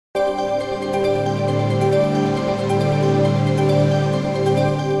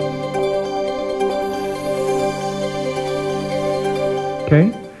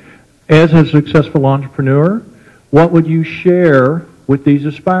Okay. As a successful entrepreneur, what would you share with these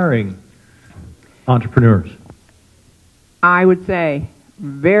aspiring entrepreneurs? I would say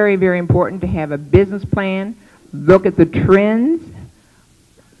very, very important to have a business plan, look at the trends,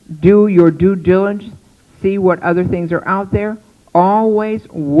 do your due diligence, see what other things are out there. Always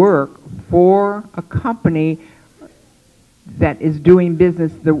work for a company that is doing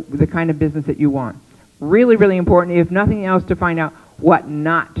business, the kind of business that you want. Really, really important, if nothing else, to find out what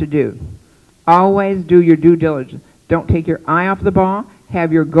not to do. Always do your due diligence. Don't take your eye off the ball.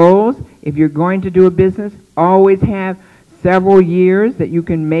 Have your goals. If you're going to do a business, always have several years that you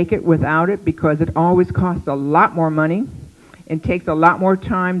can make it without it, because it always costs a lot more money and takes a lot more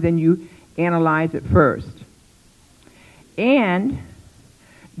time than you analyze at first. And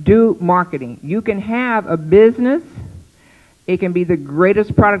do marketing. You can have a business. It can be the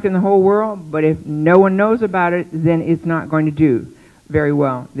greatest product in the whole world, but if no one knows about it, then it's not going to do very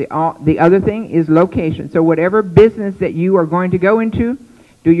well. The other thing is location. So whatever business that you are going to go into,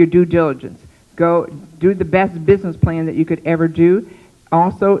 do your due diligence. Go do the best business plan that you could ever do.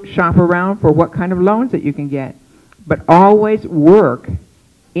 Also shop around for what kind of loans that you can get. But always work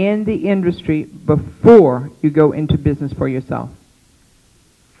in the industry before you go into business for yourself.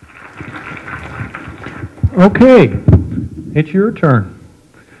 Okay, it's your turn.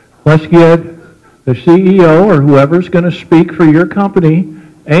 Let's get the CEO or whoever's going to speak for your company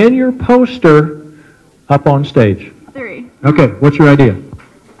and your poster up on stage. 3. Okay, what's your idea?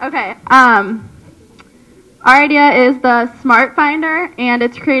 Okay, our idea is the Smart Finder, and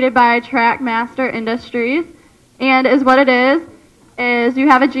it's created by Trackmaster Industries. And is what it is you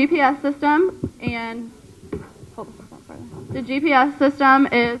have a GPS system, and the GPS system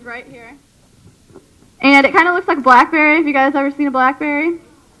is right here. And it kind of looks like a BlackBerry, if you guys ever seen a BlackBerry.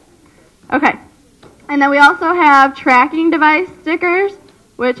 Okay. And then we also have tracking device stickers,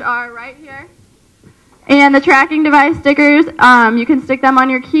 which are right here. And the tracking device stickers, you can stick them on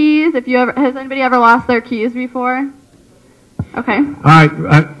your keys. If you ever, has anybody ever lost their keys before? Okay. All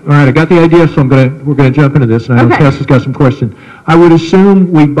right, I got the idea, so we're gonna jump into this, and I know Tess has got some questions. I would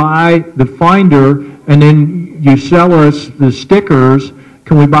assume we buy the finder, and then you sell us the stickers.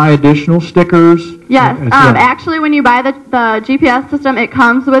 Can we buy additional stickers? Yes. Actually, when you buy the GPS system, it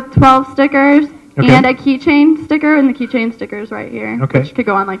comes with 12 stickers. Okay. And a keychain sticker, and the keychain sticker is right here, which could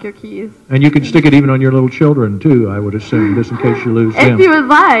go on like your keys. And you can stick it even on your little children too, I would assume, just in case you lose them. If you would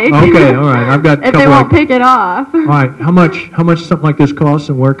like. Okay, all right. I've got a couple. If they won't pick it off. All right. How much something like this costs,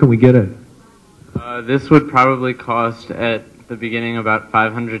 and where can we get it? This would probably cost at the beginning about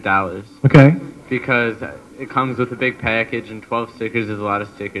 $500. Okay. Because it comes with a big package, and 12 stickers is a lot of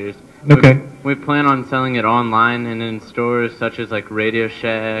stickers. Okay. We plan on selling it online and in stores such as like Radio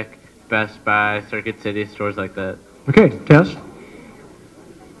Shack, Best Buy, Circuit City, stores like that. Okay, Tess?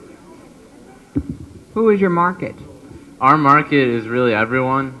 Who is your market? Our market is really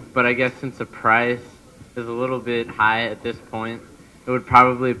everyone, but I guess since the price is a little bit high at this point, it would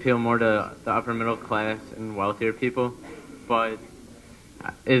probably appeal more to the upper middle class and wealthier people, but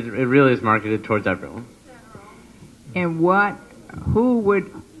it really is marketed towards everyone. And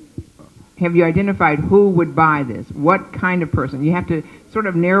have you identified who would buy this? What kind of person? You have to sort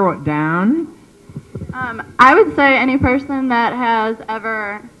of narrow it down. I would say any person that has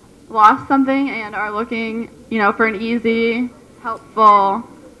ever lost something and are looking, for an easy, helpful,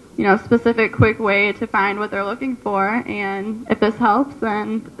 specific, quick way to find what they're looking for. And if this helps,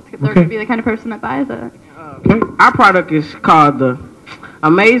 then they're going to be the kind of person that buys it. Our product is called the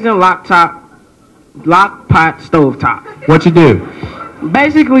Amazing Lock Pot Stovetop. What you do?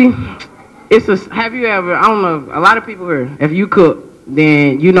 Basically, have you ever, I don't know, a lot of people here, if you cook,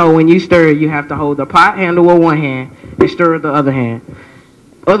 then when you stir it, you have to hold the pot handle with one hand and stir with the other hand.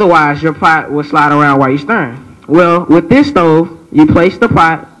 Otherwise, your pot will slide around while you're stirring. Well, with this stove, you place the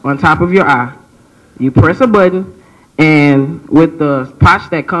pot on top of your eye. You press a button, and with the pots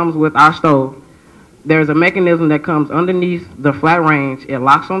that comes with our stove, there's a mechanism that comes underneath the flat range. It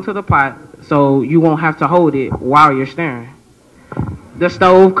locks onto the pot, so you won't have to hold it while you're stirring. The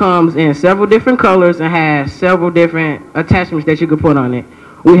stove comes in several different colors and has several different attachments that you can put on it.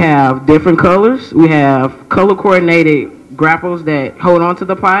 We have different colors. We have color-coordinated grapples that hold onto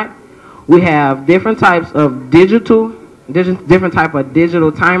the pot. We have different types of different type of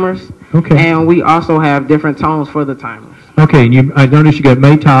digital timers. Okay. And we also have different tones for the timers. Okay, and I noticed you got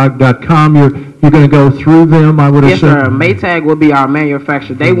Maytag.com. You're going to go through them, I would assume? Yes, sir. Maytag will be our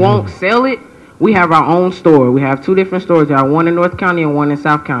manufacturer. They won't sell it. We have our own store. We have 2 different stores. There are one in North County and one in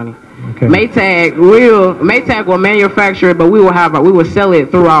South County. Okay. Maytag will manufacture it, but we will sell it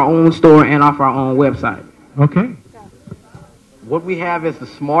through our own store and off our own website. Okay. What we have is the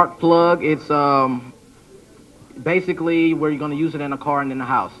smart plug. It's basically where you're going to use it in a car and in the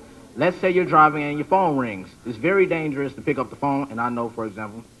house. Let's say you're driving and your phone rings. It's very dangerous to pick up the phone, and I know, for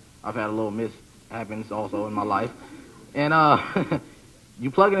example, I've had a little mishaps also in my life. And you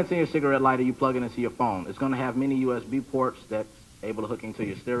plug it into your cigarette lighter, you plug it into your phone. It's going to have many USB ports that's able to hook into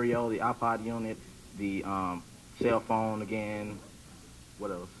your stereo, the iPod unit, the cell phone again.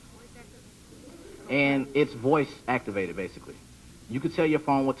 What else? And it's voice activated, basically. You could tell your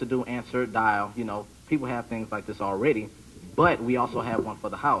phone what to do, answer, dial. You know, people have things like this already, but we also have one for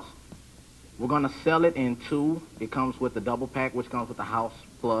the house. We're going to sell it in two. It comes with the double pack, which comes with the house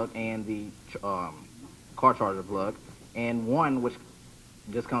plug and the car charger plug, and one which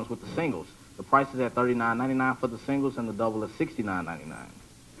just comes with the singles. The price is at $39.99 for the singles, and the double is $69.99.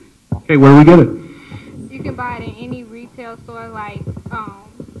 Okay, where do we get it? You can buy it in any retail store like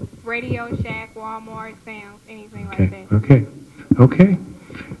Radio Shack, Walmart, Sam's, anything like that. Okay. You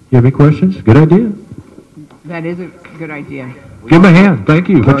have any questions? Good idea. That is a good idea. Give him a hand. Thank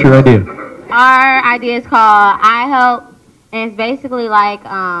you. What's your idea? Our idea is called I Help, and it's basically like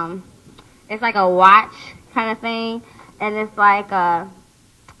it's like a watch kind of thing, and it's like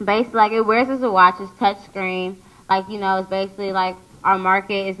basically like it wears as a watch. It's touch screen. Like, you know, it's basically like our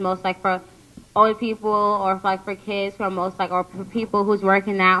market is most like for older people or like for kids who are most like, or for people who's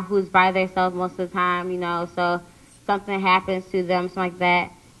working out, who's by themselves most of the time, you know. So something happens to them, something like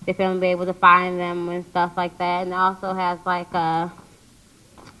that, they feel be able to find them and stuff like that. And it also has like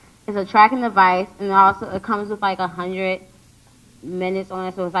it's a tracking device, and also it comes with like 100 minutes on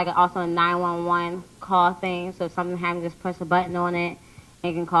it, so it's like also a 911 call thing. So if something happens, just press a button on it,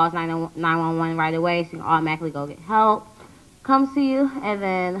 and it can call 911 right away, so you can automatically go get help. Comes to you, and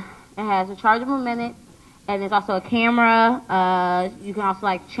then it has a chargeable minute, and there's also a camera. You can also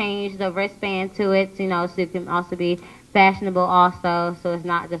like change the wristband to it, you know, so it can also be fashionable also, so it's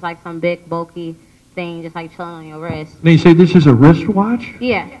not just like some big bulky thing just like chilling on your wrist. Now you say this is a wristwatch?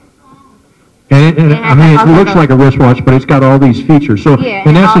 Yeah. And I mean, it looks like a wristwatch, but it's got all these features. So yeah,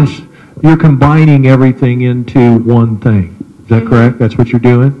 in essence, you're combining everything into one thing. Is that correct? That's what you're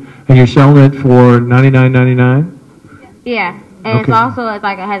doing? And you're selling it for $99.99? Yeah. And it's also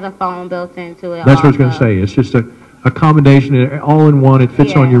like it has a phone built into it. That's what I was going to say. It's just a combination, all in one. It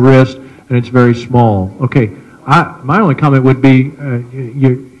fits on your wrist, and it's very small. Okay. My only comment would be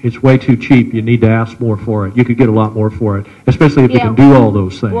it's way too cheap. You need to ask more for it. You could get a lot more for it, especially if you can do all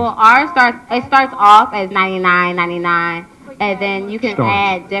those things. Well, ours starts off as $99.99, and then you can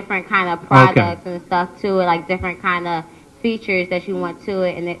add different kind of products and stuff to it, like different kind of features that you want to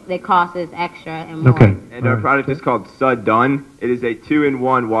it, and they cost us extra and more. Okay. And our product is called Sud Done. It is a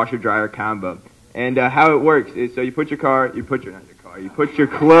 2-in-1 washer dryer combo. And how it works is, so you put your put your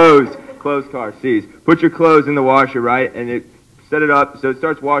clothes in the washer, right? And it set it up so it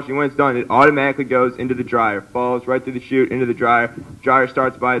starts washing. When it's done, it automatically goes into the dryer, falls right through the chute into the dryer. Dryer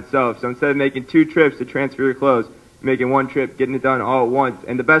starts by itself. So instead of making 2 trips to transfer your clothes, you're making 1 trip, getting it done all at once.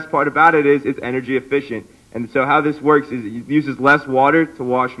 And the best part about it is it's energy efficient. And so how this works is it uses less water to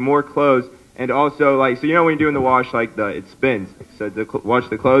wash more clothes, and also so you know when you're doing the wash, like it spins. So to wash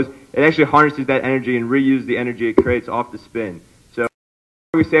the clothes, it actually harnesses that energy and reuses the energy it creates off the spin. So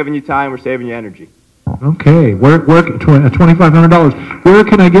we're saving you time, we're saving you energy. Okay, $2,500. Where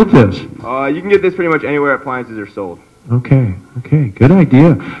can I get this? You can get this pretty much anywhere appliances are sold. Okay, good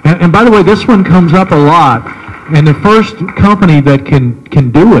idea. And by the way, this one comes up a lot. And the first company that can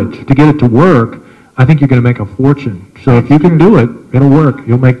do it, to get it to work, I think you're going to make a fortune. So if you can do it, it'll work.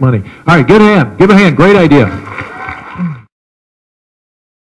 You'll make money. All right, good hand. Give a hand. Great idea.